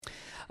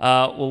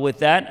With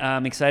that,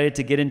 I'm excited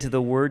to get into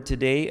the Word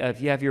today.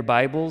 If you have your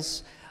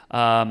Bibles,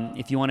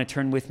 if you want to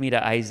turn with me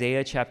to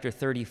Isaiah chapter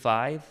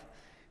 35,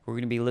 we're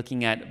going to be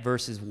looking at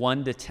verses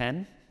 1 to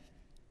 10.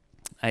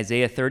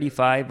 Isaiah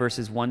 35,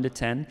 verses 1 to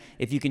 10.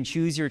 If you can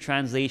choose your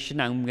translation,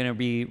 I'm going to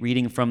be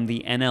reading from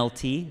the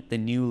NLT, the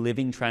New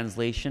Living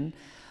Translation,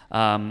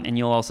 and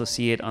you'll also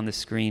see it on the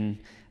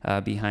screen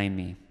behind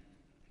me.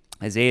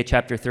 Isaiah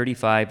chapter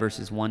 35,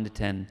 verses 1 to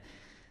 10.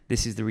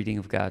 This is the reading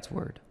of God's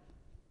Word.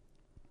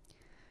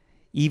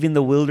 Even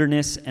the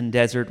wilderness and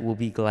desert will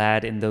be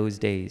glad in those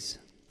days.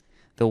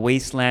 The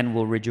wasteland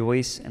will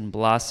rejoice and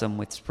blossom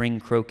with spring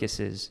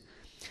crocuses.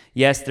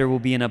 Yes, there will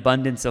be an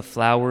abundance of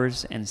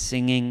flowers and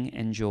singing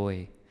and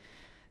joy.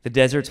 The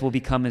deserts will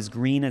become as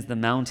green as the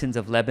mountains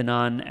of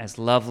Lebanon, as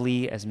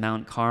lovely as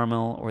Mount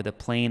Carmel or the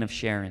plain of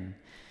Sharon.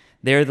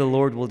 There the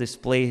Lord will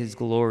display his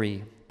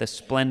glory, the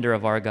splendor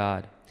of our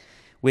God.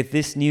 With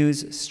this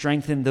news,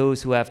 strengthen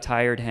those who have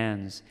tired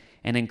hands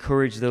and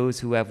encourage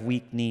those who have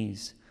weak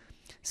knees.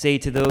 Say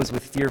to those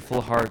with fearful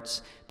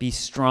hearts, be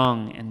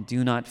strong and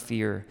do not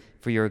fear,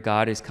 for your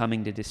God is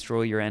coming to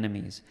destroy your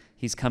enemies.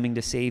 He's coming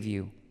to save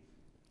you.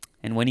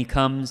 And when he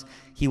comes,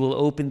 he will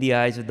open the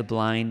eyes of the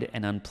blind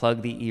and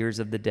unplug the ears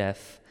of the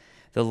deaf.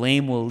 The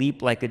lame will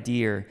leap like a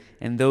deer,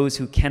 and those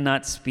who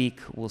cannot speak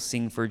will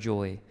sing for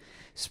joy.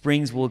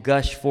 Springs will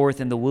gush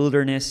forth in the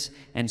wilderness,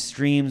 and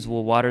streams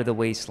will water the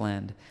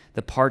wasteland.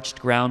 The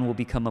parched ground will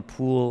become a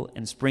pool,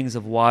 and springs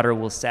of water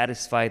will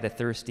satisfy the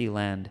thirsty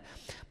land.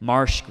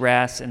 Marsh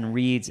grass and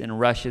reeds and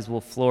rushes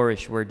will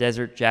flourish where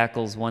desert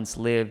jackals once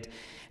lived,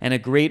 and a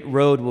great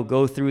road will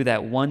go through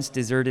that once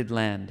deserted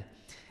land.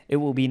 It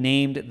will be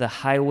named the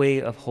Highway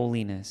of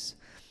Holiness.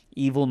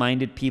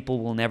 Evil-minded people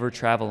will never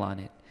travel on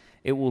it.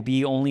 It will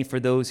be only for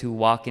those who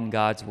walk in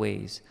God's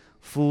ways.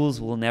 Fools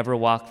will never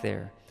walk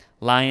there.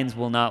 Lions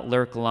will not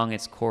lurk along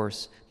its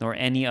course, nor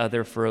any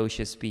other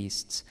ferocious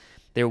beasts.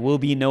 There will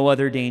be no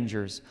other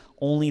dangers.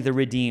 Only the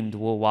redeemed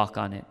will walk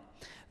on it.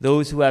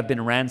 Those who have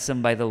been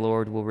ransomed by the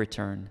Lord will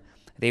return.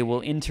 They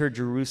will enter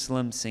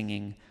Jerusalem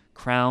singing,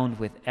 crowned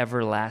with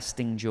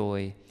everlasting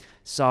joy.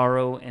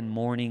 Sorrow and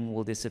mourning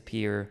will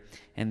disappear,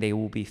 and they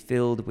will be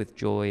filled with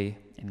joy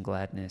and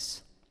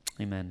gladness.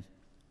 Amen.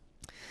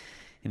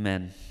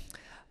 Amen.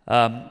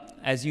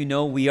 As you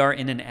know, we are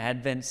in an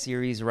Advent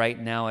series right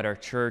now at our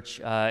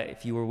church.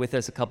 If you were with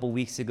us a couple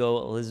weeks ago,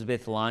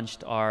 Elizabeth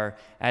launched our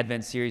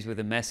Advent series with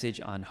a message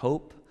on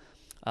hope.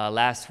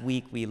 Last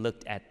week, we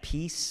looked at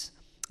peace,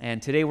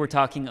 and today we're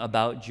talking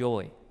about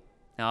joy.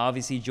 Now,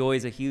 obviously, joy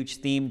is a huge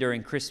theme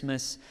during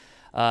Christmas.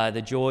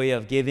 The joy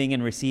of giving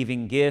and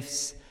receiving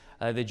gifts,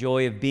 the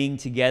joy of being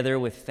together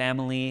with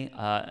family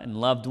and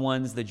loved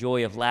ones, the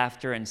joy of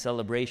laughter and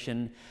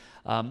celebration.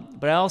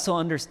 But I also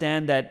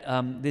understand that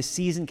this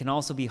season can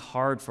also be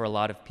hard for a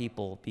lot of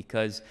people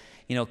because,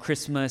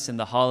 Christmas and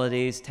the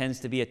holidays tends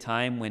to be a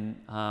time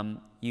when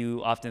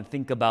you often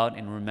think about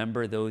and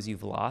remember those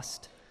you've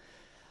lost.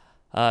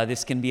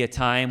 This can be a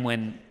time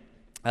when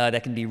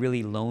that can be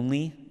really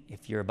lonely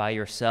if you're by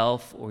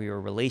yourself or your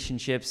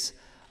relationships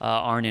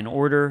aren't in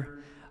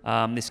order.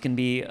 This can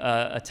be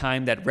a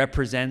time that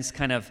represents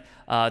kind of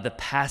the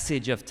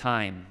passage of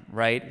time,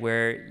 right?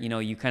 Where,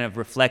 you kind of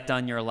reflect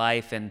on your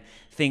life and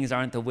things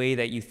aren't the way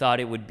that you thought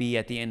it would be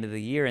at the end of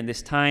the year. And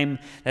this time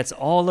that's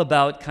all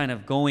about kind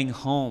of going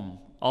home,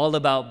 all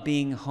about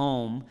being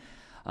home,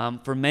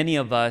 for many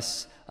of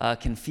us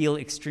can feel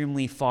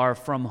extremely far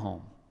from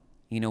home.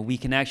 We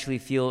can actually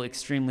feel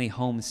extremely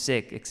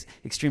homesick,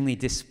 extremely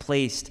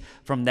displaced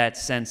from that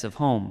sense of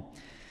home.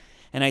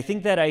 And I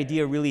think that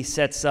idea really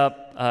sets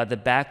up the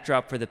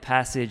backdrop for the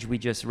passage we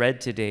just read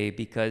today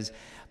because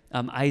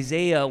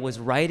Isaiah was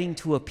writing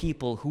to a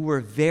people who were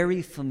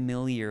very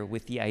familiar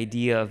with the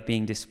idea of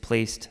being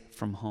displaced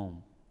from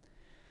home.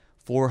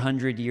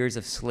 400 years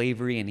of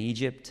slavery in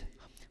Egypt,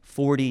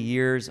 40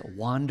 years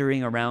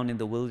wandering around in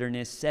the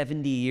wilderness,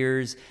 70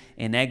 years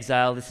in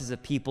exile. This is a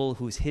people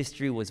whose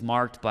history was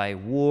marked by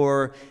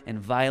war and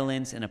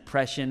violence and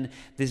oppression.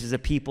 This is a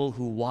people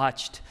who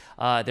watched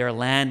their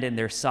land and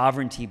their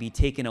sovereignty be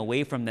taken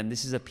away from them.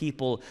 This is a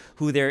people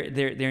who their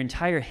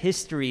entire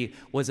history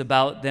was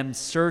about them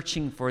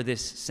searching for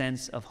this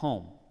sense of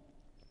home.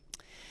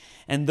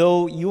 And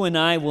though you and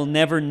I will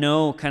never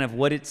know kind of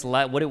what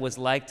it was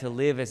like to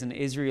live as an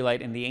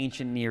Israelite in the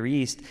ancient Near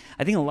East,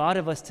 I think a lot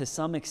of us to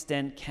some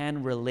extent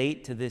can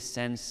relate to this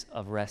sense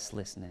of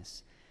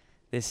restlessness,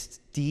 this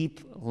deep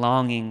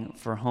longing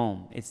for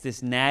home. It's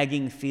this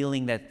nagging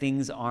feeling that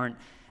things aren't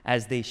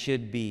as they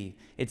should be.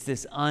 It's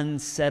this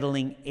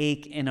unsettling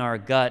ache in our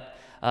gut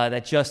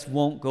that just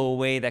won't go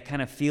away, that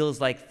kind of feels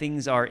like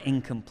things are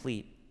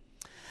incomplete.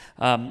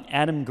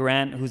 Adam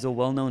Grant, who's a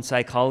well-known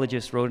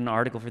psychologist, wrote an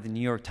article for the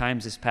New York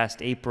Times this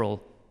past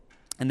April.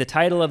 And the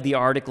title of the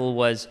article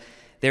was,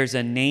 "There's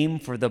a name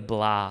for the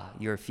blah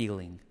you're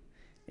feeling.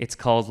 It's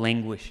called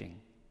languishing."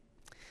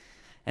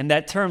 And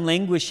that term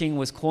languishing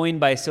was coined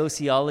by a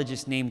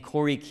sociologist named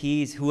Corey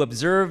Keyes, who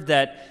observed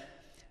that,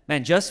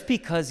 just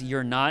because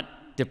you're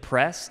not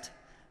depressed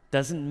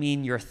doesn't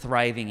mean you're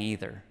thriving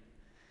either.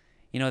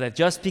 That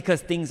just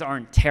because things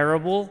aren't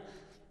terrible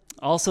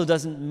also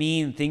doesn't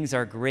mean things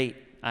are great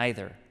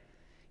either.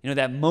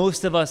 That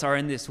most of us are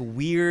in this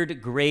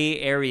weird gray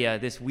area,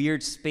 this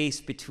weird space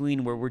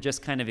between where we're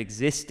just kind of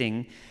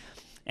existing.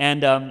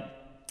 And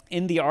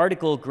in the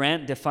article,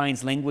 Grant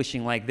defines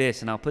languishing like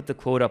this, and I'll put the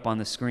quote up on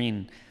the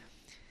screen.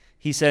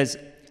 He says,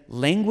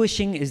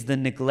 "Languishing is the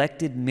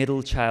neglected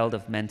middle child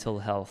of mental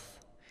health.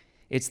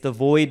 It's the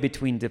void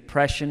between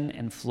depression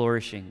and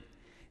flourishing,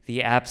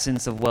 the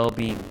absence of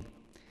well-being.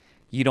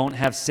 You don't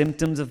have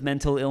symptoms of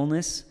mental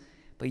illness,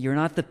 but you're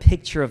not the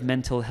picture of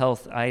mental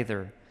health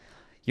either.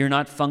 You're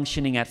not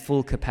functioning at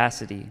full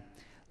capacity.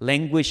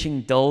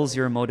 Languishing dulls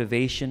your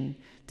motivation,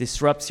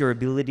 disrupts your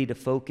ability to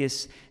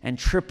focus, and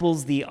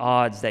triples the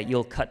odds that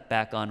you'll cut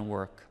back on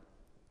work.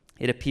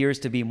 It appears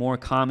to be more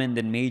common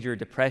than major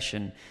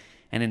depression,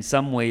 and in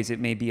some ways it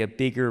may be a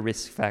bigger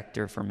risk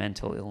factor for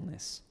mental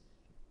illness."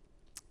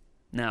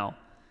 Now,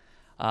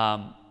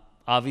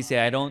 obviously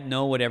I don't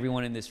know what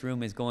everyone in this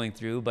room is going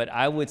through, but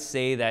I would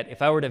say that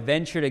if I were to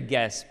venture to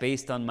guess,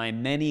 based on my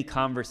many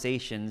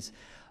conversations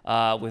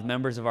with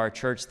members of our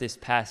church this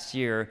past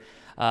year,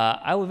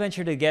 I would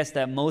venture to guess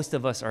that most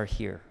of us are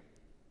here.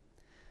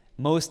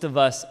 Most of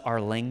us are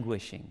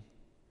languishing.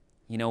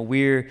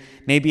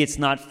 Maybe it's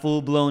not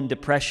full-blown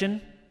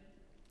depression,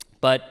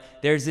 but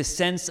there's this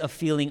sense of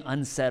feeling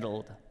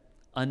unsettled,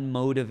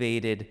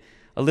 unmotivated,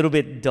 a little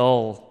bit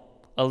dull,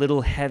 a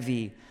little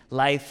heavy.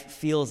 Life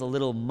feels a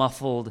little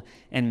muffled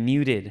and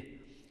muted,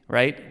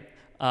 right?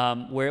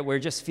 Where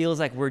it just feels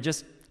like we're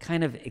just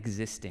kind of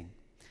existing.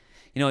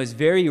 It's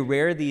very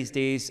rare these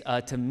days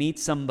to meet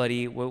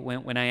somebody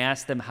when I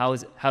ask them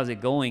how's it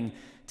going,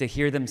 to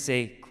hear them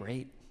say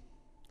great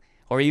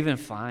or even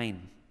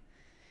fine.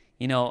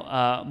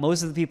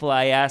 Most of the people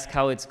I ask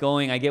how it's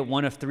going, I get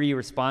one of three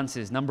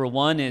responses. Number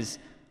one is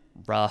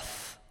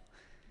rough.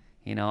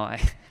 I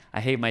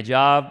hate my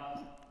job,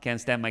 can't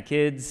stand my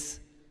kids,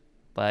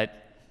 but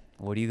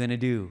what are you going to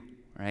do,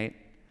 right?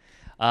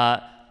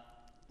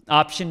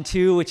 Option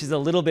two, which is a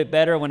little bit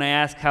better, when I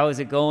ask how is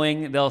it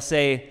going, they'll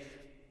say,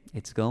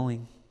 it's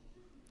going.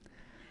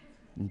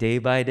 Day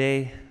by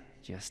day,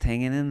 just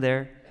hanging in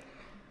there,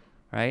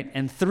 right?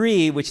 And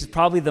three, which is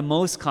probably the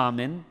most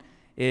common,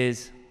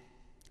 is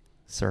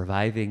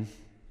surviving.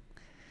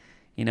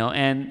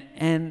 When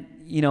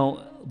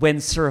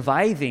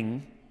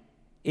surviving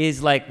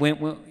is like,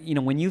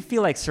 when you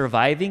feel like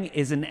surviving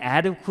is an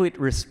adequate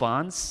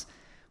response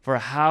for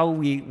how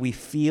we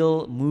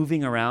feel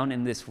moving around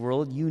in this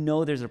world,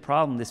 there's a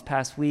problem. This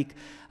past week,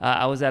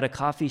 I was at a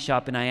coffee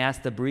shop and I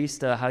asked the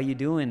barista, "How you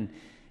doing?"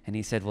 And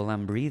he said, "Well,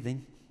 I'm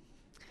breathing.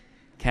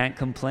 Can't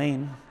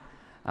complain."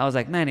 I was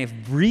like, man, if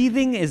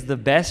breathing is the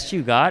best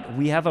you got,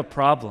 we have a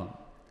problem.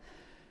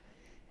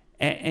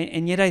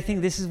 And yet I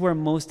think this is where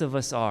most of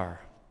us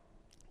are.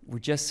 We're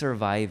just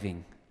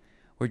surviving.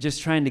 We're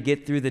just trying to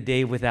get through the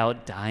day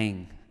without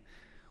dying.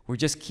 We're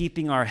just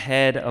keeping our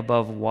head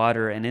above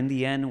water, and in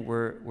the end,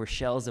 we're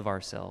shells of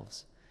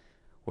ourselves.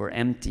 We're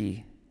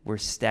empty, we're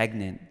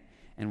stagnant,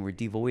 and we're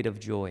devoid of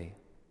joy.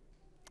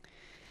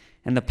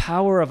 And the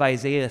power of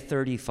Isaiah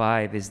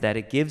 35 is that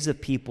it gives a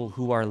people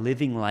who are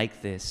living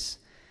like this,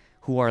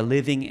 who are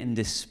living in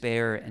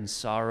despair and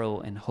sorrow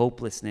and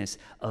hopelessness,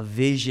 a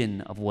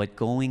vision of what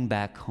going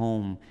back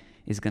home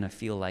is going to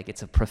feel like.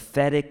 It's a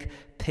prophetic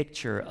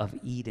picture of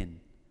Eden.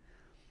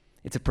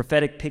 It's a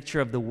prophetic picture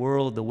of the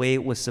world the way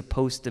it was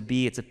supposed to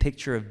be. It's a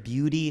picture of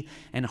beauty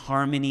and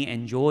harmony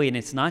and joy. And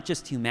it's not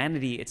just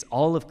humanity, it's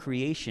all of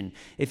creation.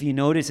 If you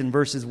notice in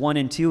verses 1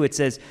 and 2, it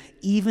says,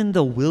 "Even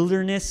the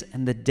wilderness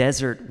and the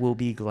desert will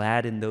be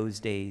glad in those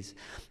days.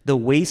 The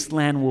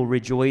wasteland will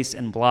rejoice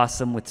and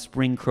blossom with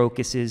spring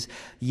crocuses.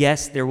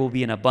 Yes, there will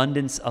be an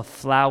abundance of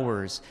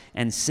flowers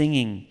and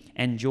singing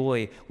and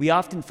joy." We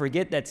often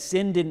forget that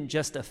sin didn't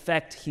just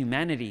affect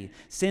humanity.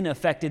 Sin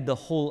affected the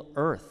whole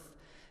earth.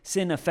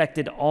 Sin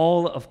affected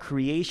all of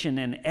creation,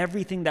 and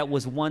everything that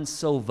was once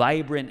so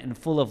vibrant and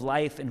full of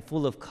life and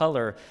full of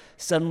color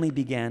suddenly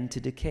began to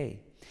decay.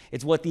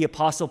 It's what the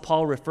Apostle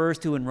Paul refers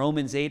to in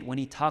Romans 8 when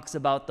he talks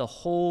about the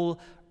whole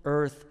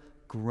earth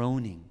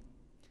groaning.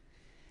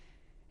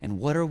 And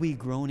what are we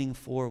groaning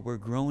for? We're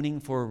groaning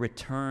for a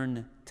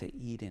return to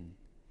Eden.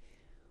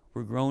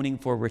 We're groaning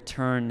for a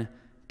return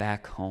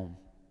back home.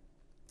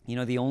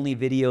 The only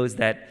videos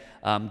that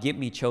get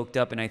me choked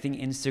up, and I think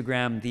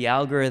Instagram, the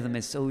algorithm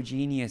is so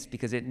genius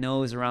because it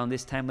knows around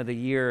this time of the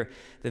year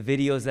the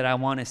videos that I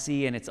want to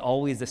see, and it's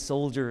always the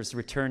soldiers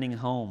returning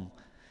home.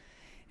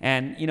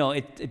 And,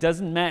 it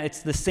doesn't matter.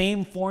 It's the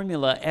same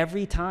formula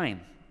every time,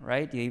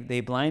 right?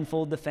 They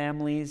blindfold the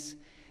families.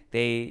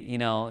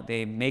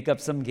 They make up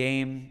some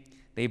game.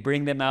 They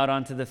bring them out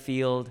onto the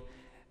field.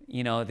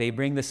 They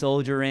bring the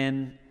soldier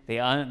in.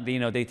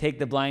 They take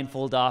the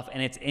blindfold off,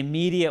 and it's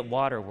immediate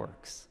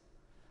waterworks.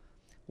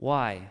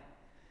 Why?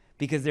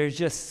 Because there's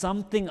just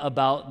something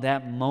about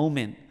that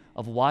moment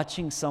of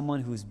watching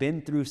someone who's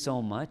been through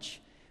so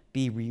much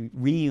be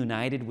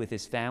reunited with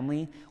his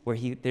family, where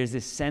there's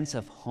this sense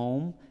of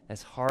home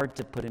that's hard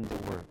to put into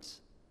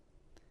words.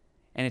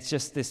 And it's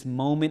just this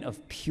moment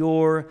of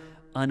pure,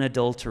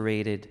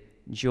 unadulterated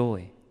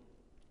joy.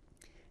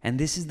 And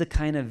this is the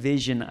kind of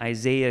vision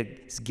Isaiah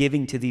is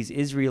giving to these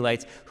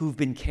Israelites who've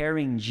been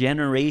carrying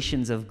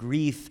generations of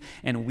grief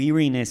and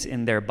weariness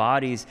in their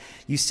bodies.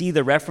 You see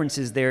the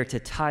references there to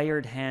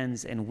tired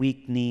hands and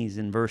weak knees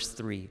in verse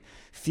 3,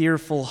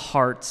 fearful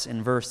hearts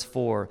in verse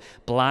 4,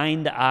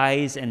 blind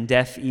eyes and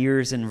deaf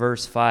ears in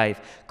verse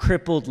 5,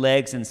 crippled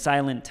legs and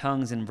silent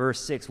tongues in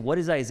verse 6. What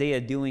is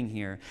Isaiah doing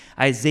here?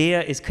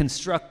 Isaiah is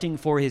constructing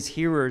for his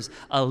hearers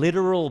a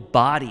literal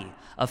body,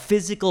 a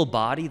physical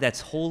body that's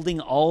holding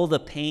all the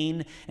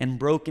pain and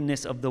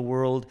brokenness of the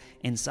world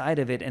inside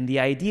of it. And the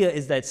idea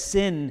is that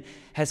sin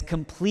has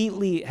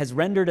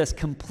rendered us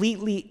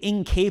completely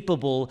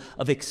incapable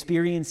of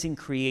experiencing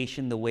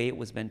creation the way it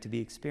was meant to be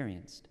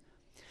experienced.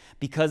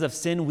 Because of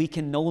sin, we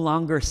can no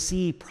longer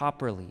see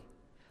properly.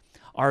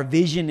 Our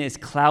vision is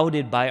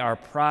clouded by our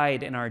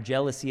pride and our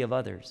jealousy of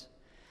others.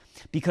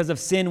 Because of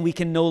sin, we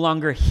can no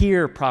longer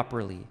hear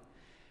properly.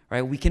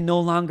 Right? We can no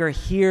longer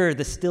hear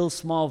the still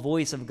small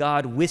voice of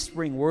God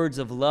whispering words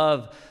of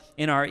love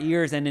in our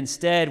ears, and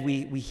instead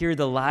we hear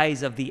the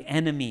lies of the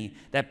enemy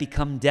that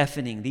become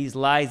deafening, these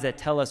lies that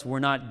tell us we're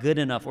not good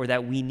enough or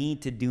that we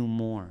need to do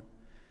more.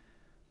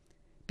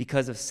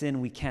 Because of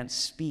sin, we can't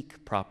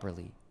speak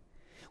properly.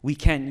 We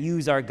can't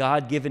use our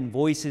God-given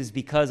voices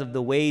because of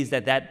the ways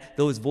that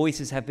those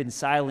voices have been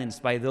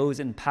silenced by those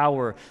in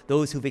power,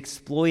 those who've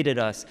exploited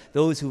us,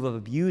 those who have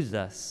abused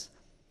us,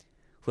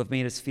 who have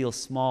made us feel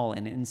small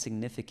and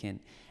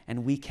insignificant.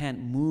 And we can't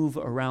move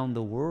around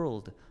the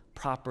world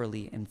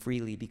properly and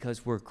freely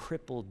because we're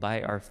crippled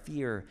by our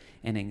fear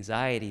and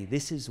anxiety.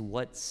 This is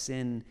what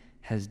sin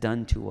has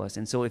done to us.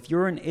 And so if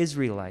you're an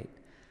Israelite,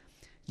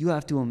 you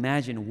have to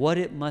imagine what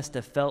it must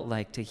have felt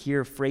like to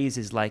hear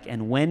phrases like,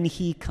 "And when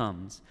he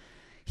comes,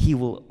 he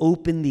will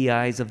open the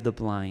eyes of the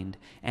blind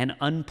and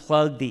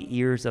unplug the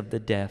ears of the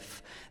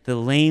deaf. The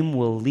lame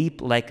will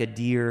leap like a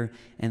deer,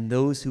 and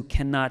those who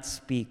cannot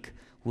speak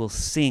will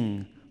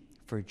sing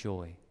for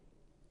joy."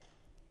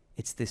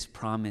 It's this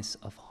promise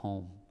of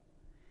home.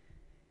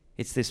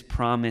 It's this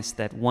promise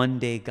that one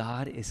day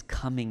God is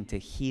coming to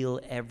heal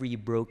every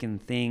broken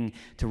thing,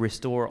 to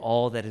restore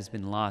all that has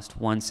been lost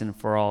once and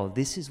for all.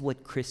 This is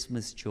what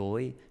Christmas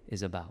joy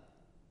is about.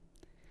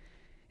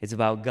 It's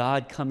about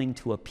God coming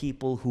to a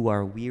people who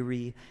are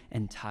weary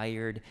and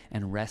tired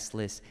and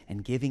restless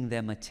and giving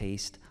them a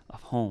taste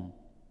of home.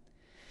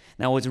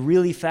 Now, what's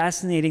really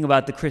fascinating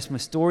about the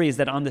Christmas story is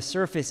that on the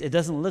surface, it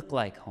doesn't look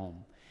like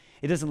home.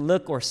 It doesn't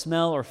look or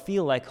smell or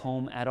feel like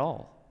home at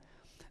all.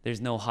 There's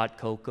no hot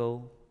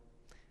cocoa.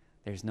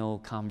 There's no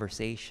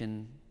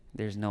conversation.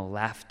 There's no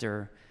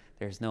laughter.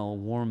 There's no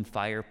warm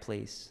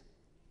fireplace.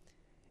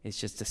 It's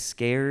just a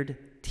scared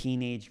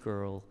teenage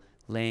girl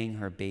laying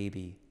her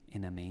baby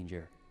in a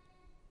manger.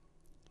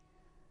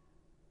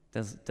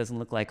 Doesn't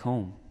look like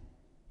home.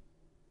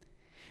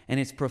 And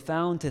it's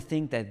profound to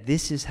think that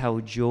this is how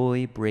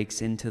joy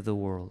breaks into the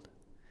world.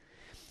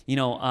 You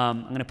know,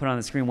 I'm going to put on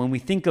the screen, when we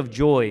think of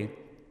joy,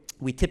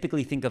 we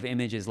typically think of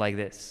images like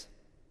this,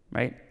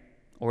 right?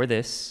 Or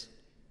this.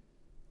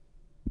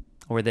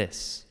 Or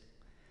this.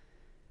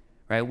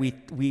 Right?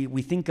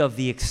 We think of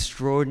the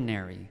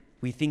extraordinary.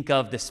 We think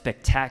of the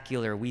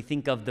spectacular. We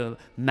think of the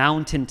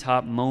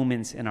mountaintop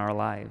moments in our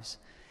lives.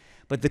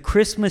 But the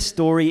Christmas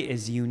story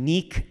is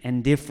unique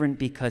and different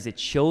because it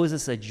shows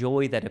us a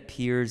joy that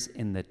appears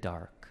in the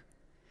dark.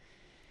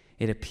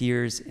 It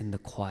appears in the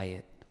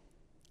quiet.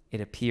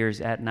 It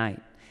appears at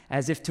night,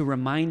 as if to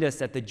remind us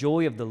that the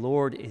joy of the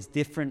Lord is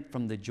different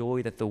from the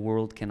joy that the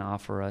world can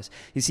offer us.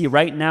 You see,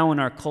 right now in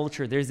our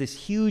culture, there's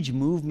this huge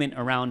movement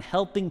around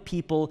helping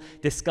people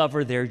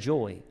discover their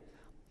joy.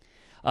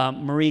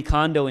 Marie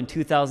Kondo in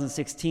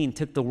 2016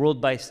 took the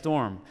world by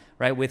storm,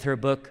 right, with her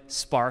book,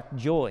 Spark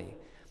Joy.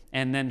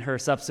 And then her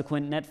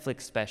subsequent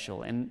Netflix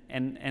special. And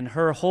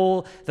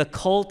the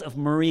cult of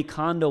Marie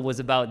Kondo was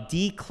about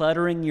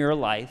decluttering your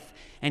life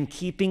and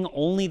keeping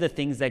only the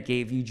things that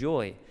gave you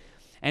joy.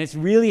 And it's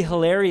really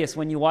hilarious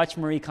when you watch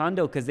Marie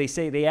Kondo because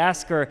they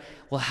ask her,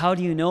 well, how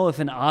do you know if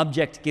an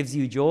object gives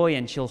you joy?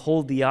 And she'll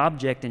hold the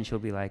object and she'll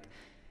be like,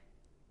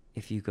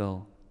 if you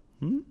go,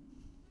 And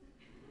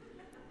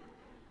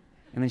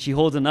then she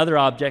holds another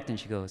object and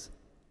she goes,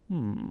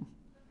 And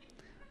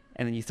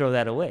then you throw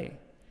that away.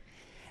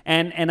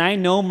 And I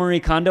know Marie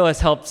Kondo has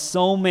helped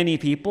so many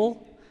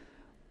people,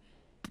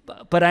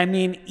 but I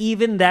mean,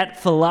 even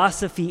that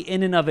philosophy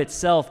in and of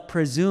itself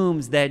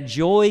presumes that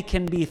joy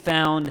can be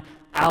found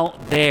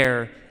out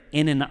there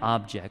in an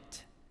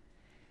object.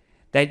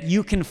 That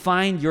you can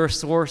find your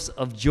source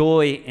of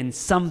joy in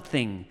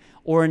something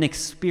or an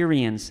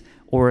experience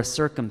or a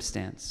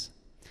circumstance.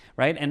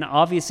 Right? And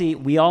obviously,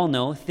 we all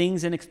know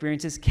things and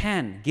experiences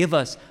can give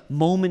us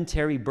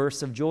momentary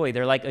bursts of joy.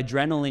 They're like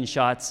adrenaline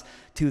shots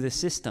to the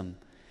system.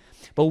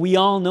 But we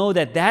all know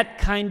that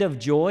kind of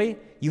joy,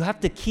 you have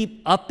to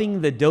keep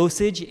upping the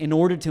dosage in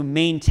order to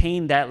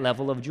maintain that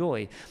level of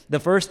joy. The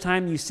first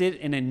time you sit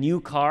in a new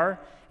car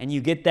and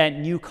you get that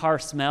new car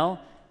smell,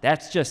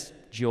 that's just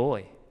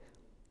joy.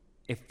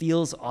 It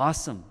feels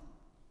awesome.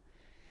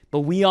 But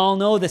we all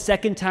know the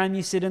second time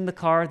you sit in the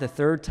car, the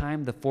third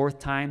time, the fourth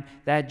time,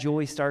 that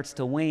joy starts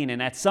to wane.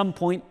 And at some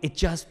point, it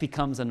just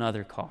becomes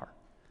another car.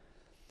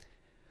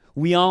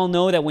 We all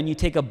know that when you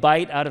take a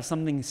bite out of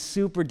something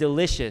super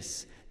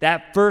delicious,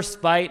 that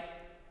first bite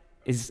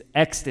is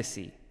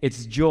ecstasy.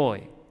 It's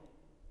joy.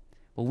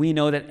 But we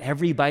know that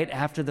every bite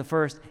after the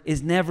first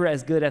is never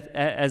as good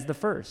as the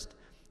first.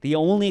 The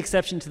only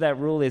exception to that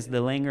rule is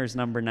the Langer's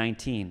number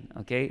 19,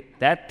 okay?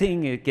 That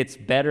thing, it gets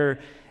better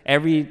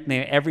every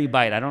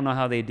bite. I don't know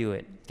how they do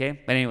it, okay?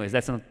 But anyways,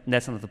 that's not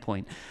the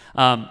point.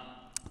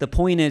 The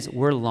point is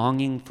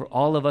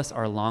all of us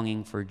are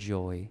longing for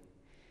joy.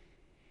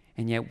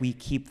 And yet we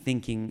keep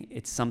thinking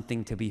it's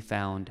something to be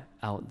found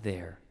out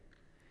there.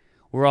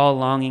 We're all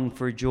longing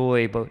for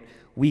joy, but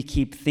we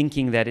keep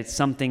thinking that it's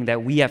something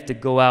that we have to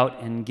go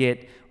out and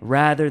get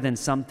rather than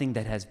something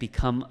that has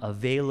become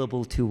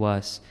available to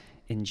us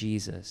in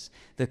Jesus.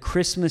 The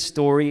Christmas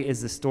story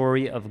is the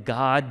story of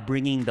God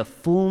bringing the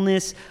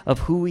fullness of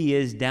who he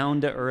is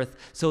down to earth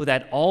so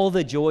that all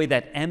the joy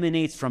that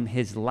emanates from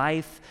his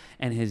life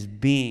and his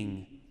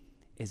being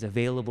is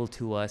available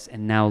to us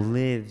and now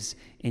lives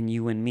in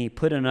you and me.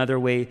 Put another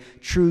way,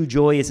 true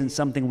joy isn't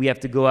something we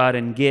have to go out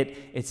and get.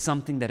 It's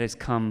something that has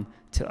come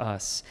to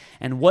us.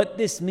 And what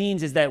this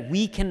means is that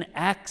we can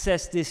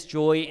access this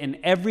joy in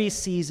every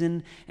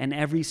season and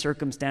every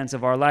circumstance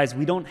of our lives.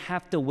 We don't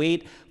have to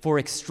wait for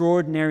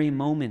extraordinary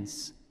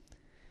moments.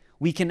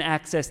 We can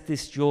access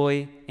this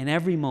joy in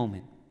every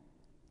moment.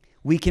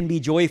 We can be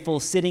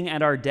joyful sitting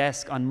at our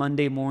desk on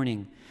Monday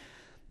morning.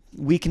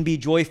 We can be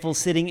joyful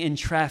sitting in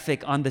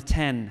traffic on the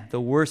 10,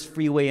 the worst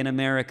freeway in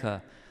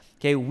America.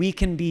 Okay, we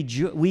can be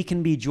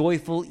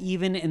joyful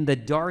even in the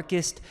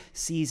darkest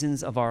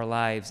seasons of our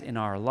lives, in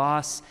our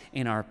loss,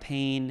 in our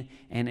pain,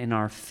 and in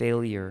our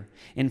failure.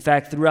 In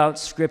fact, throughout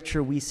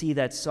Scripture, we see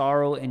that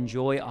sorrow and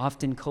joy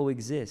often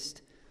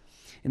coexist.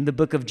 In the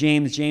book of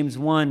James, James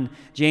 1,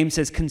 James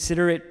says,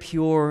 "Consider it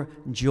pure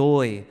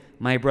joy,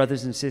 my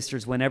brothers and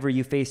sisters, whenever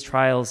you face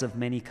trials of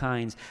many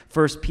kinds."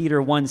 1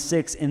 Peter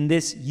 1:6, "In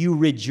this you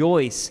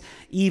rejoice,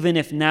 even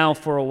if now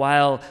for a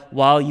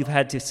while you've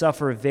had to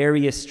suffer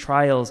various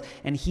trials."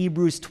 And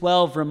Hebrews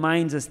 12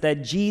 reminds us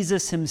that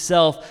Jesus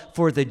himself,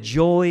 for the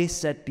joy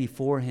set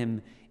before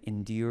him,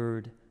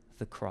 endured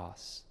the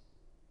cross.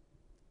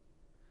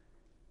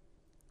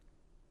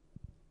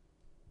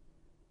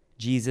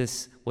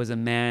 Jesus was a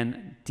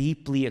man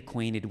deeply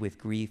acquainted with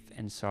grief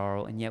and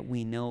sorrow, and yet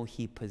we know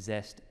he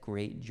possessed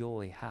great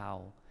joy.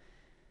 How?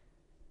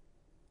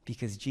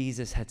 Because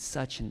Jesus had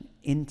such an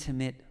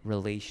intimate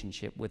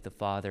relationship with the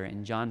Father.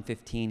 In John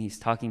 15, he's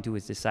talking to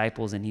his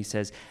disciples, and he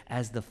says,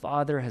 "As the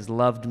Father has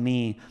loved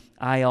me,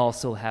 I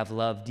also have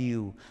loved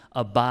you.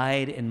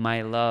 Abide in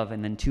my love."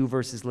 And then 2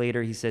 verses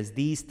later, he says,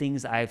 "These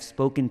things I have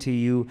spoken to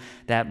you,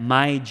 that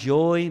my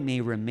joy may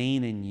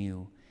remain in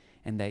you,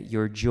 and that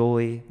your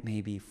joy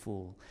may be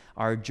full."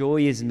 Our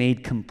joy is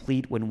made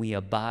complete when we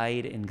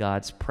abide in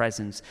God's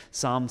presence.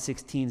 Psalm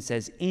 16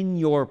 says, "In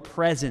your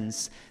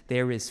presence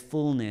there is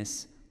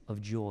fullness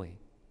of joy."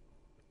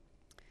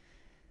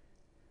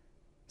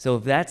 So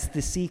if that's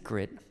the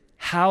secret,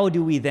 how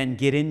do we then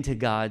get into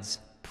God's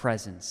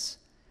presence?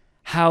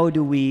 How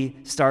do we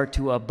start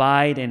to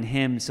abide in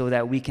him so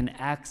that we can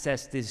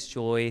access this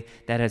joy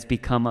that has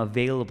become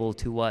available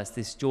to us,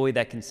 this joy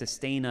that can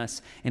sustain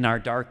us in our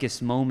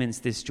darkest moments,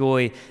 this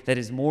joy that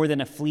is more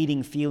than a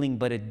fleeting feeling,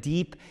 but a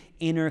deep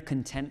inner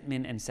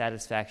contentment and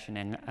satisfaction?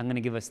 And I'm going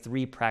to give us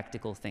 3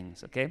 practical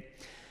things, okay?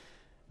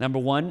 Number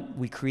 1,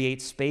 we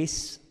create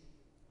space.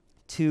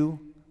 2,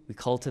 we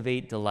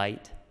cultivate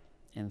delight.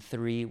 And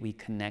 3, we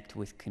connect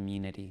with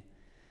community.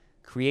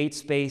 Create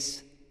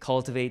space,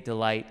 cultivate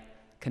delight,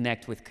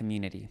 connect with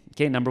community.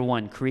 Okay, number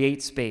 1,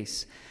 create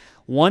space.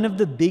 One of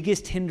the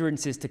biggest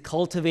hindrances to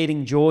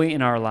cultivating joy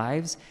in our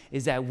lives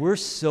is that we're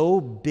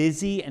so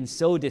busy and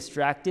so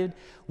distracted,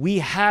 we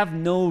have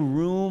no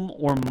room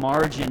or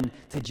margin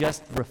to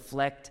just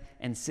reflect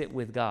and sit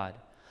with God.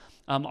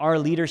 Our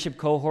leadership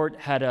cohort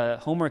had a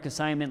homework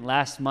assignment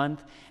last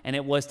month, and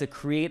it was to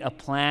create a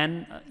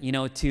plan,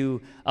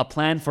 a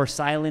plan for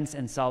silence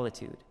and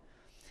solitude.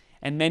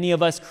 And many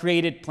of us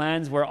created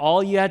plans where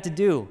all you had to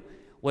do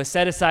was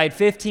set aside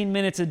 15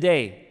 minutes a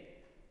day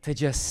to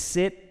just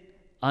sit,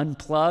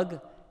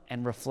 unplug,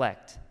 and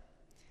reflect.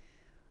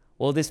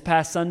 Well, this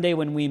past Sunday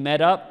when we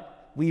met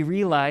up, we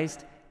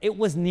realized it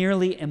was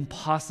nearly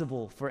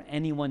impossible for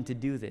anyone to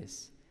do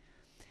this.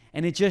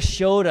 And it just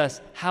showed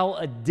us how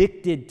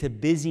addicted to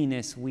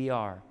busyness we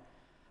are,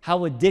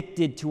 how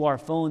addicted to our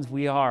phones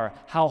we are,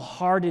 how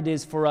hard it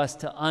is for us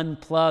to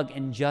unplug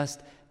and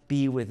just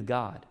be with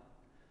God.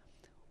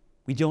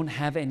 We don't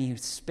have any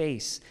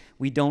space.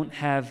 We don't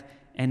have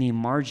any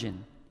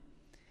margin.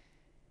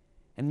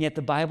 And yet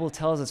the Bible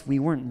tells us we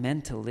weren't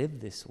meant to live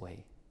this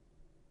way.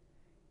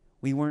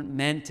 We weren't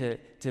meant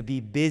to be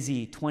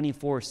busy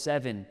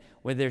 24/7,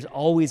 where there's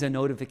always a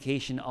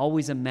notification,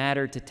 always a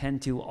matter to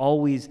tend to,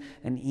 always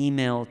an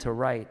email to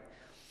write.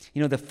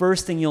 The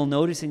first thing you'll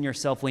notice in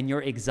yourself when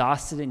you're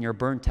exhausted and you're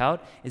burnt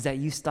out is that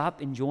you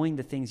stop enjoying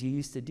the things you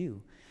used to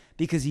do.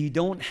 because you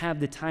don't have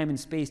the time and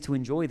space to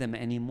enjoy them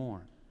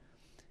anymore.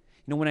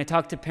 When I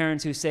talk to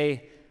parents who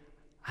say,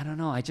 I don't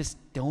know, I just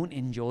don't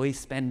enjoy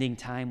spending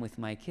time with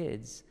my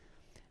kids.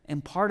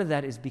 And part of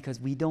that is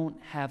because we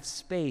don't have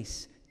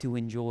space to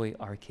enjoy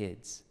our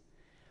kids.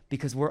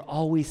 Because we're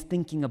always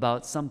thinking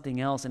about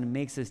something else, and it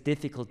makes it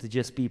difficult to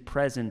just be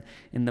present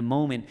in the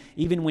moment.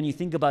 Even when you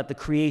think about the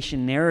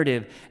creation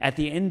narrative, at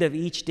the end of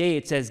each day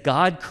it says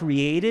God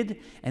created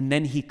and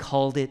then he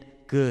called it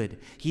good.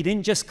 He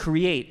didn't just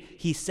create,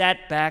 he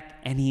sat back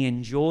and he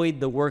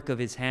enjoyed the work of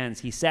his hands.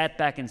 He sat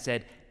back and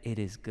said, it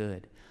is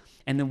good.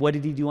 And then what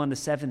did he do on the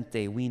seventh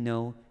day? We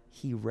know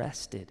he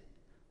rested.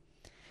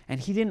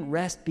 And he didn't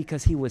rest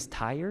because he was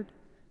tired.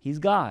 He's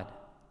God.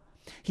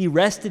 He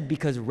rested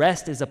because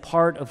rest is a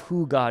part of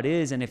who God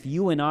is. And if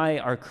you and I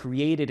are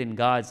created in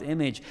God's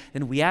image,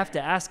 then we have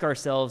to ask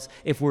ourselves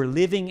if we're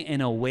living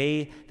in a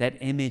way that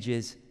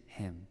images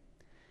him.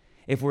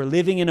 If we're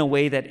living in a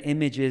way that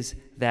images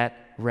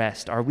that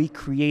rest. Are we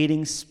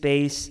creating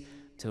space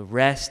to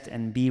rest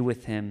and be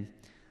with him?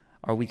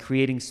 Are we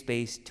creating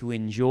space to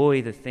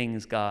enjoy the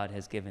things God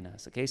has given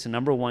us? Okay, so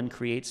number one,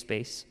 create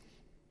space.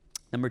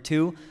 Number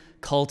two,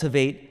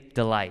 cultivate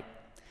delight.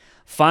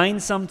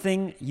 Find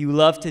something you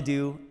love to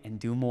do and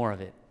do more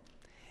of it.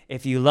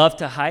 If you love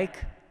to hike,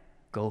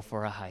 go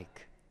for a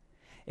hike.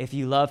 If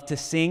you love to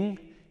sing,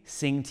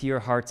 sing to your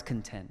heart's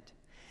content.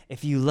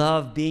 If you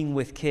love being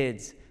with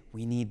kids,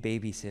 we need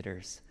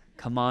babysitters.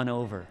 Come on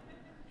over,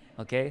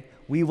 okay?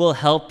 We will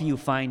help you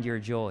find your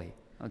joy,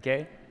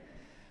 okay?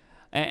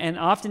 And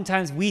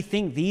oftentimes we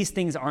think these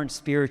things aren't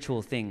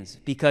spiritual things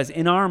because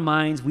in our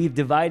minds we've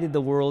divided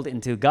the world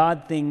into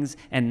God things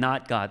and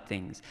not God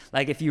things.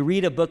 Like if you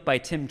read a book by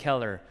Tim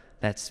Keller,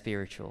 that's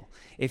spiritual.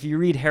 If you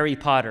read Harry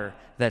Potter,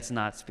 that's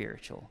not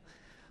spiritual.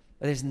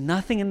 But there's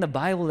nothing in the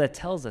Bible that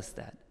tells us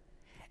that.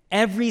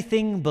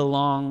 Everything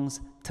belongs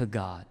to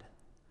God.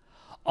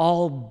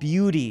 All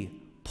beauty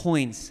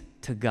points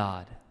to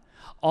God.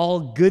 All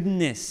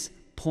goodness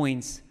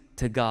points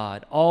to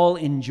God. All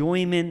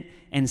enjoyment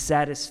and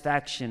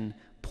satisfaction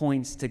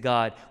points to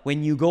God.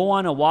 When you go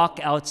on a walk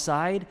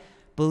outside,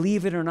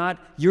 believe it or not,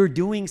 you're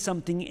doing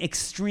something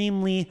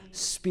extremely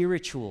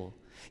spiritual.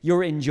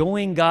 You're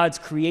enjoying God's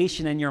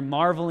creation and you're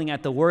marveling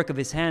at the work of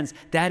his hands.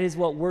 That is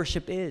what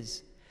worship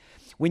is.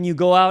 When you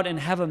go out and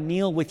have a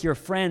meal with your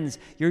friends,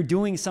 you're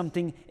doing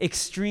something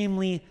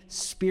extremely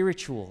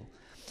spiritual.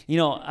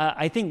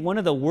 I think one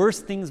of the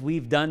worst things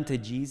we've done to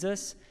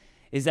Jesus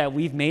is that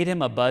we've made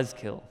him a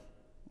buzzkill,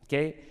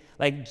 okay?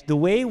 Like the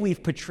way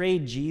we've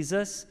portrayed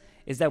Jesus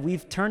is that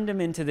we've turned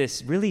him into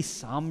this really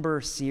somber,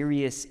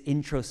 serious,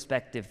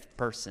 introspective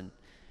person.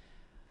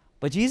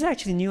 But Jesus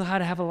actually knew how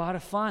to have a lot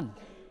of fun.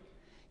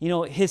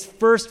 His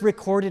first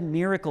recorded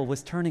miracle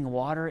was turning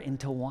water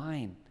into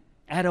wine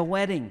at a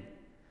wedding.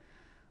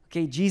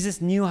 Okay,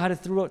 Jesus knew how to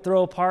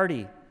throw a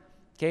party.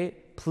 Okay,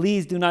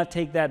 please do not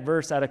take that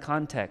verse out of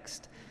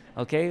context.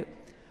 Okay,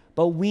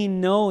 but we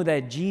know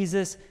that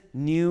Jesus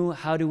knew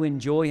how to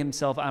enjoy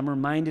himself. I'm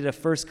reminded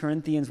of 1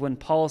 Corinthians when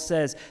Paul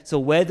says, so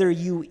whether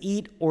you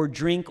eat or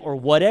drink or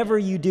whatever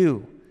you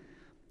do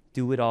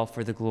it all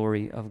for the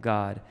glory of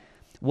God.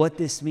 What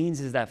this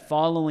means is that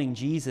following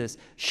Jesus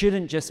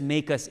shouldn't just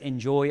make us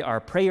enjoy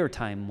our prayer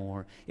time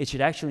more. It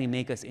should actually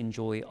make us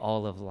enjoy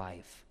all of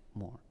life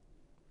more.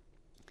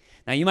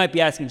 Now you might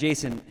be asking,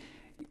 Jason,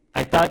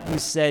 I thought you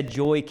said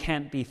joy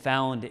can't be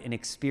found in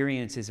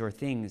experiences or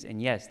things. And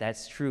yes,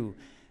 that's true.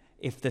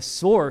 If the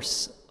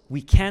source,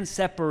 we can't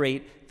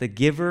separate the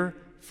giver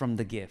from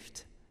the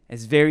gift.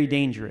 It's very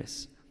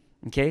dangerous.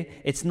 Okay?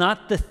 It's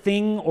not the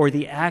thing or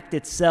the act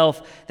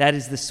itself that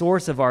is the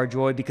source of our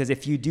joy, because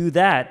if you do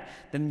that,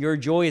 then your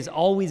joy is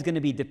always going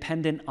to be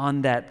dependent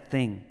on that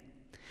thing.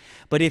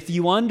 But if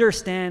you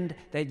understand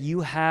that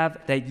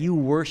you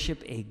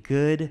worship a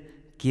good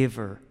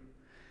giver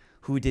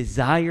who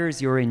desires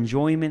your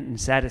enjoyment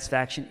and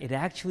satisfaction, it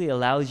actually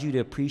allows you to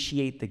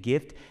appreciate the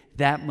gift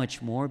that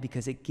much more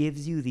because it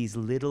gives you these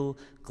little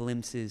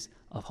glimpses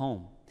of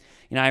home.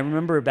 I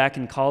remember back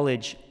in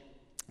college,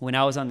 when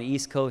I was on the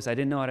East Coast, I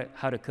didn't know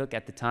how to cook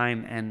at the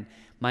time, and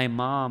my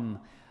mom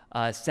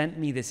sent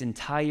me this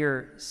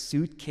entire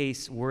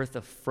suitcase worth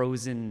of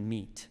frozen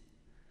meat.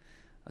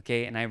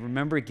 Okay, and I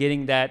remember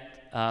getting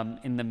that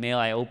in the mail.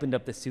 I opened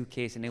up the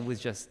suitcase, and it was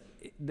just,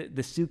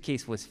 the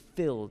suitcase was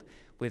filled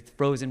with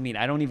frozen meat.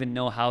 I don't even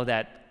know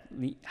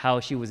how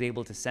she was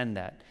able to send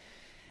that.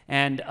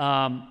 And,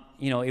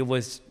 it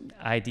was,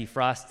 I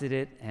defrosted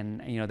it,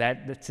 and,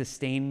 that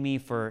sustained me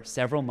for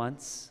several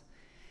months.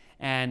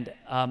 And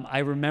I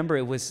remember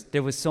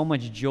there was so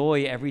much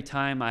joy every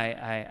time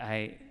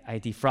I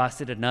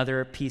defrosted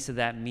another piece of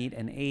that meat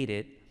and ate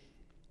it.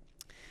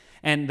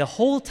 And the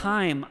whole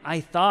time I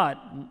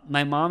thought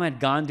my mom had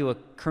gone to a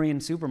Korean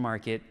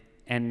supermarket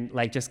and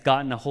just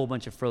gotten a whole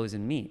bunch of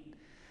frozen meat.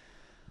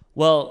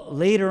 Well,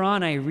 later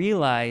on I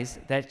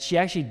realized that she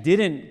actually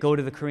didn't go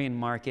to the Korean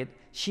market.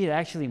 She had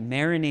actually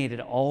marinated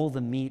all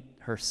the meat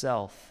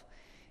herself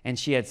And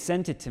she had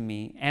sent it to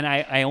me. And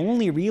I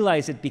only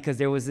realized it because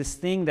there was this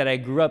thing that I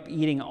grew up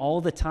eating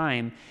all the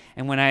time.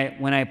 And when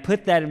I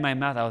put that in my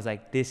mouth, I was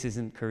like, this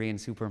isn't Korean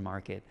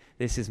supermarket.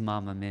 This is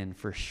Mama Min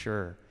for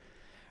sure.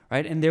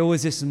 Right? And there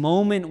was this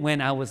moment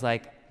when I was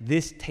like,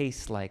 this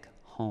tastes like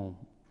home.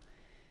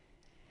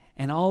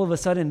 And all of a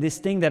sudden, this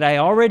thing that I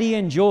already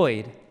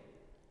enjoyed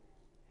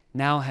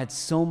now had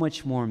so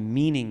much more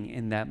meaning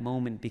in that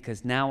moment,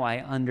 because now I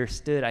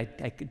understood. I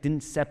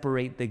didn't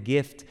separate the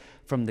gift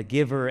from the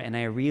giver, and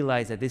I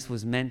realized that this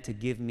was meant to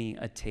give me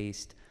a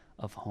taste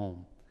of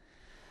home.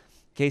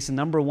 Okay, so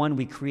number 1,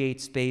 we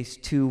create space.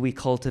 2, we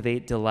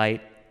cultivate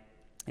delight.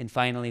 And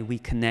finally, we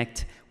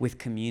connect with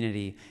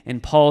community. In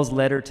Paul's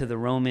letter to the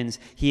Romans,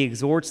 he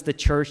exhorts the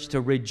church to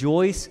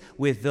rejoice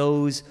with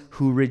those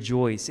who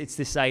rejoice. It's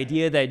this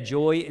idea that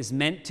joy is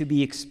meant to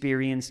be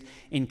experienced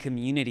in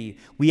community.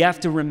 We have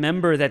to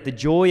remember that the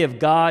joy of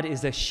God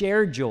is a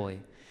shared joy.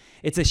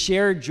 It's a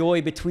shared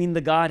joy between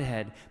the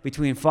Godhead,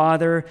 between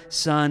Father,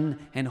 Son,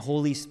 and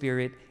Holy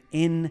Spirit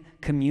in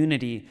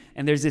community.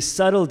 And there's this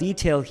subtle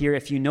detail here.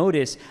 If you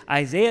notice,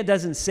 Isaiah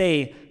doesn't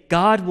say,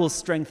 God will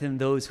strengthen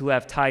those who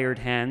have tired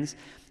hands.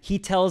 He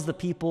tells the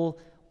people,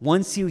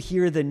 once you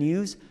hear the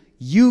news,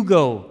 you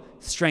go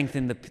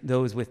strengthen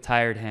those with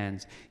tired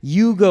hands.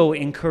 You go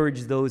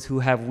encourage those who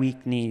have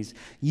weak knees.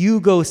 You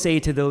go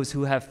say to those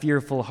who have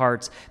fearful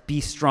hearts,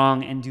 be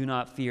strong and do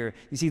not fear.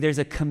 You see, there's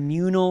a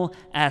communal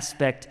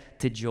aspect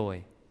to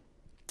joy.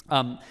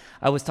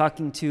 I was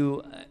talking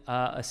to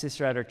a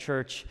sister at our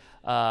church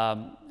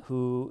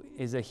who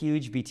is a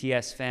huge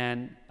BTS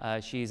fan.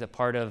 She's a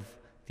part of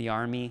the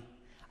army.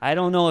 I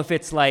don't know if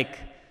it's like,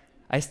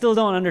 I still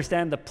don't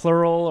understand the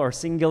plural or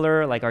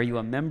singular. Like, are you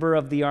a member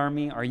of the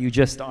army? Are you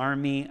just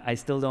army? I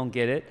still don't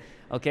get it,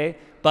 okay?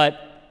 But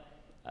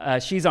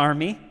she's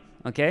army,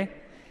 okay?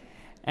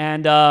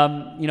 And,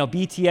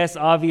 BTS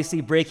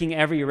obviously breaking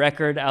every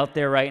record out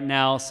there right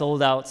now,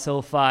 sold out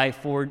SoFi,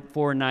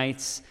 four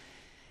nights.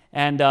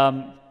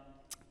 And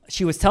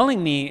she was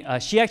telling me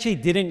she actually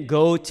didn't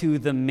go to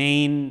the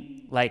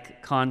main,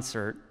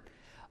 concert.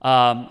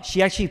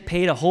 She actually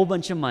paid a whole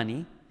bunch of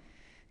money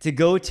to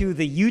go to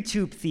the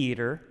YouTube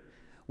theater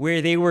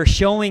where they were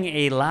showing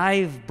a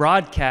live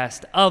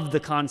broadcast of the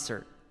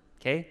concert,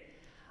 okay?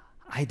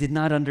 I did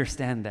not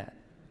understand that,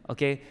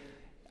 okay?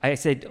 I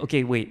said,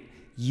 okay, wait,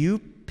 you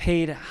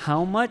paid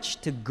how much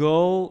to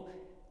go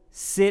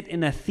sit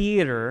in a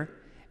theater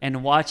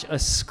and watch a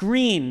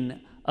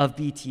screen of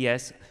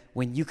BTS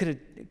when you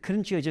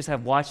couldn't you just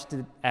have watched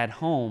it at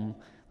home?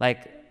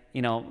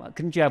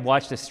 Couldn't you have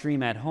watched the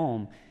stream at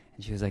home?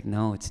 And she was like,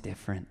 no, it's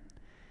different,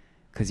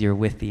 because you're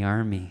with the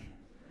army.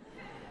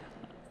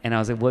 And I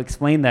was like, well,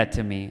 explain that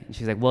to me. And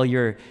she's like, well,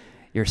 you're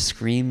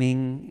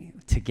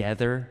screaming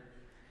together,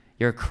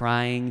 you're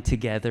crying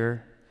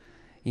together,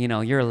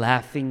 you're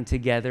laughing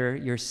together,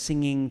 you're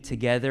singing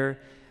together,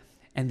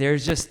 and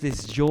there's just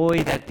this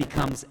joy that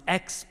becomes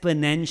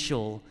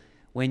exponential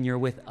when you're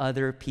with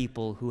other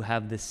people who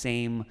have the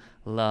same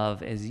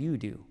love as you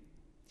do.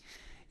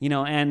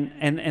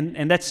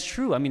 And that's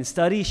true. I mean,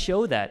 studies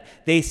show that.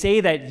 They say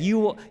that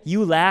you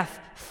laugh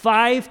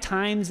 5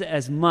 times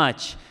as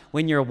much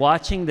when you're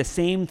watching the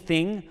same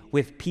thing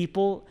with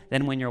people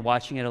than when you're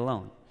watching it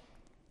alone.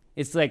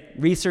 It's like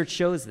research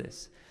shows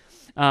this.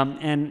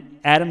 And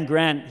Adam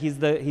Grant, he's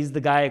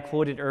the guy I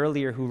quoted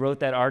earlier who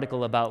wrote that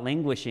article about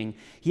languishing.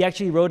 He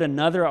actually wrote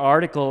another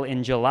article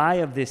in July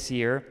of this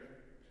year.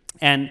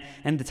 And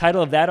the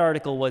title of that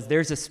article was,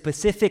 "There's a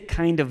specific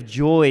kind of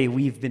joy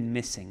we've been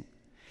missing."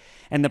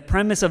 And the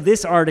premise of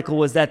this article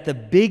was that the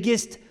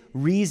biggest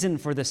reason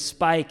for the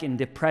spike in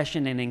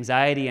depression and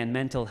anxiety and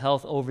mental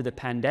health over the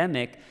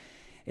pandemic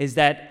is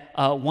that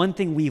one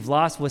thing we've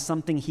lost was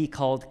something he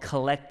called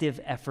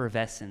collective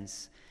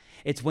effervescence.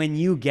 It's when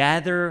you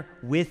gather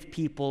with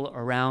people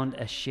around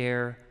a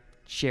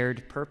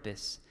shared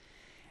purpose.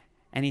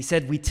 And he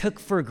said we took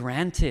for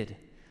granted,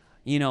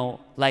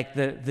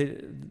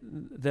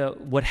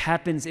 what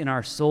happens in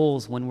our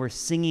souls when we're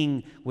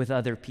singing with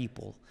other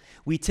people.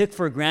 We took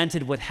for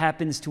granted what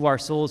happens to our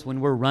souls when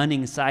we're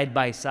running side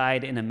by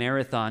side in a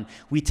marathon.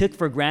 We took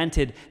for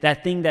granted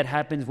that thing that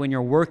happens when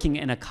you're working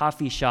in a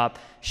coffee shop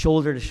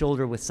shoulder to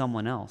shoulder with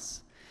someone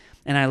else.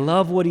 And I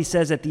love what he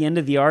says at the end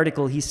of the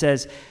article. He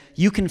says,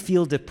 you can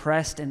feel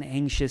depressed and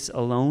anxious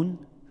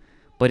alone,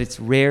 but it's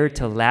rare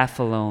to laugh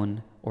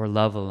alone or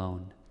love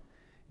alone.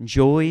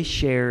 Joy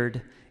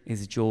shared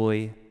is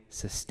joy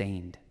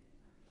sustained.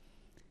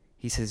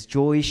 He says,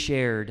 joy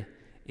shared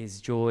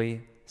is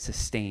joy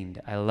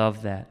sustained. I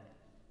love that.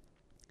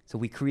 So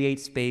we create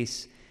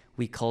space,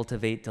 we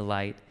cultivate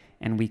delight,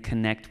 and we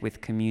connect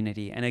with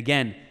community. And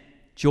again,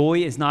 joy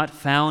is not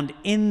found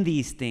in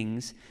these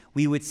things.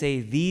 We would say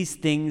these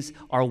things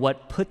are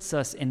what puts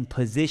us in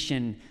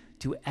position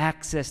to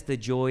access the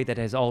joy that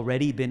has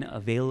already been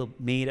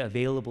made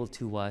available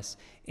to us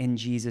in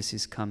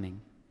Jesus'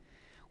 coming.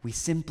 We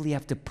simply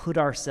have to put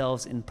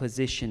ourselves in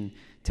position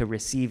to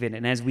receive it.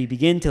 And as we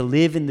begin to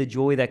live in the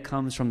joy that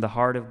comes from the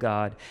heart of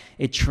God,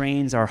 it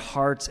trains our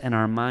hearts and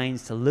our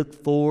minds to look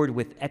forward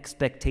with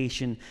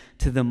expectation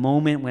to the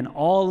moment when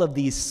all of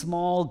these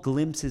small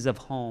glimpses of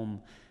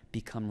home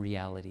become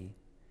reality.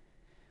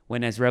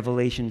 When, as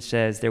Revelation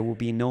says, there will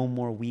be no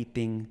more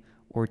weeping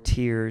or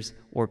tears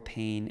or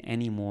pain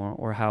anymore,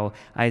 or how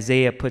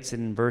Isaiah puts it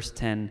in verse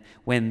 10,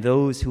 when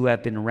those who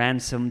have been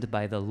ransomed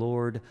by the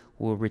Lord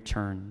will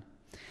return.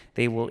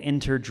 They will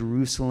enter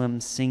Jerusalem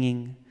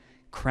singing,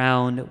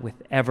 crowned with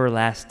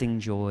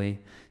everlasting joy.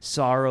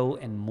 Sorrow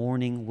and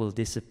mourning will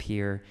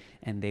disappear,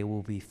 and they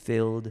will be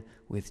filled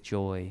with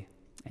joy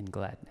and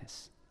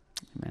gladness.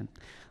 Amen.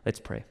 Let's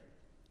pray.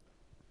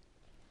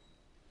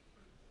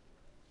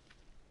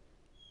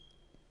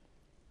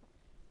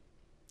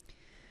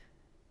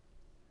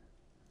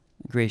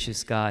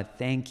 Gracious God,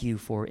 thank you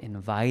for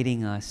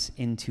inviting us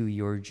into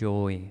your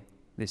joy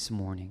this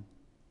morning.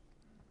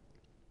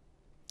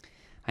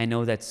 I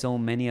know that so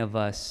many of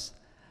us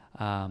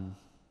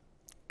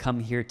come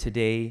here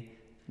today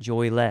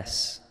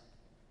joyless.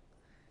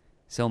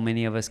 So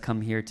many of us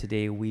come here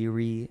today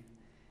weary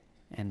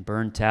and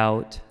burnt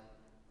out,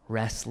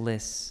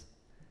 restless,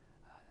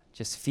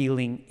 just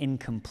feeling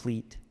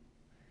incomplete,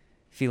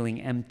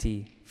 feeling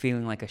empty,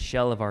 feeling like a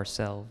shell of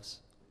ourselves.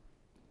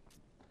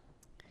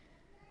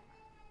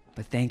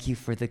 But thank you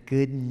for the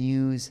good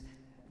news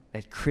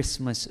that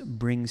Christmas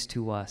brings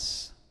to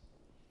us.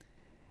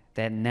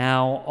 That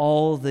now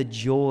all the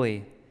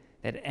joy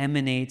that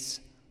emanates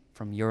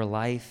from your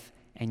life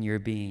and your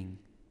being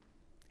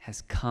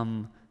has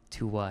come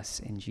to us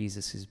in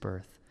Jesus'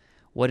 birth.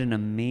 What an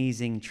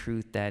amazing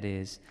truth that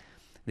is.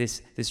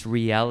 This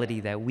reality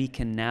that we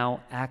can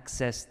now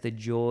access the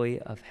joy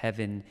of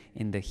heaven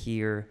in the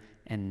here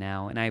and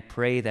now. And I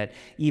pray that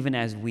even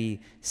as we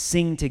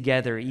sing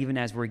together, even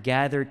as we're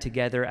gathered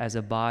together as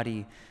a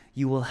body,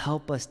 you will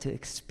help us to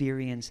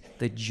experience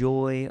the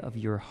joy of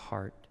your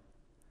heart.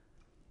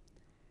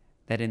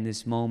 That in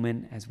this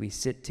moment, as we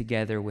sit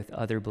together with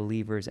other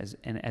believers,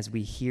 as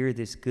we hear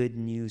this good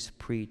news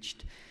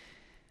preached,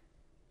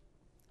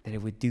 that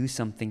it would do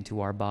something to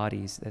our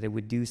bodies, that it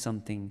would do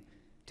something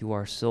to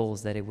our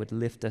souls, that it would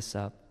lift us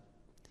up.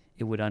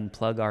 It would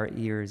unplug our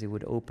ears, it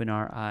would open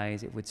our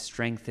eyes, it would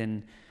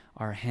strengthen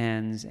our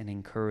hands and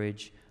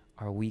encourage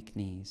our weak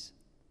knees.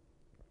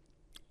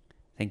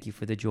 Thank you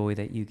for the joy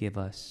that you give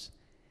us.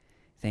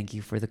 Thank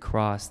you for the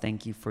cross.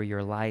 Thank you for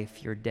your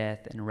life, your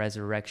death, and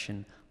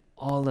resurrection.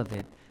 All of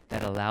it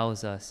that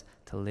allows us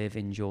to live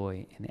in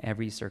joy in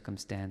every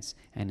circumstance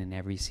and in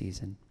every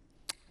season.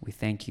 We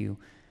thank you,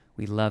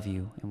 we love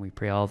you, and we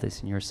pray all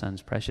this in your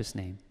Son's precious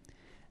name.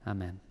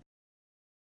 Amen.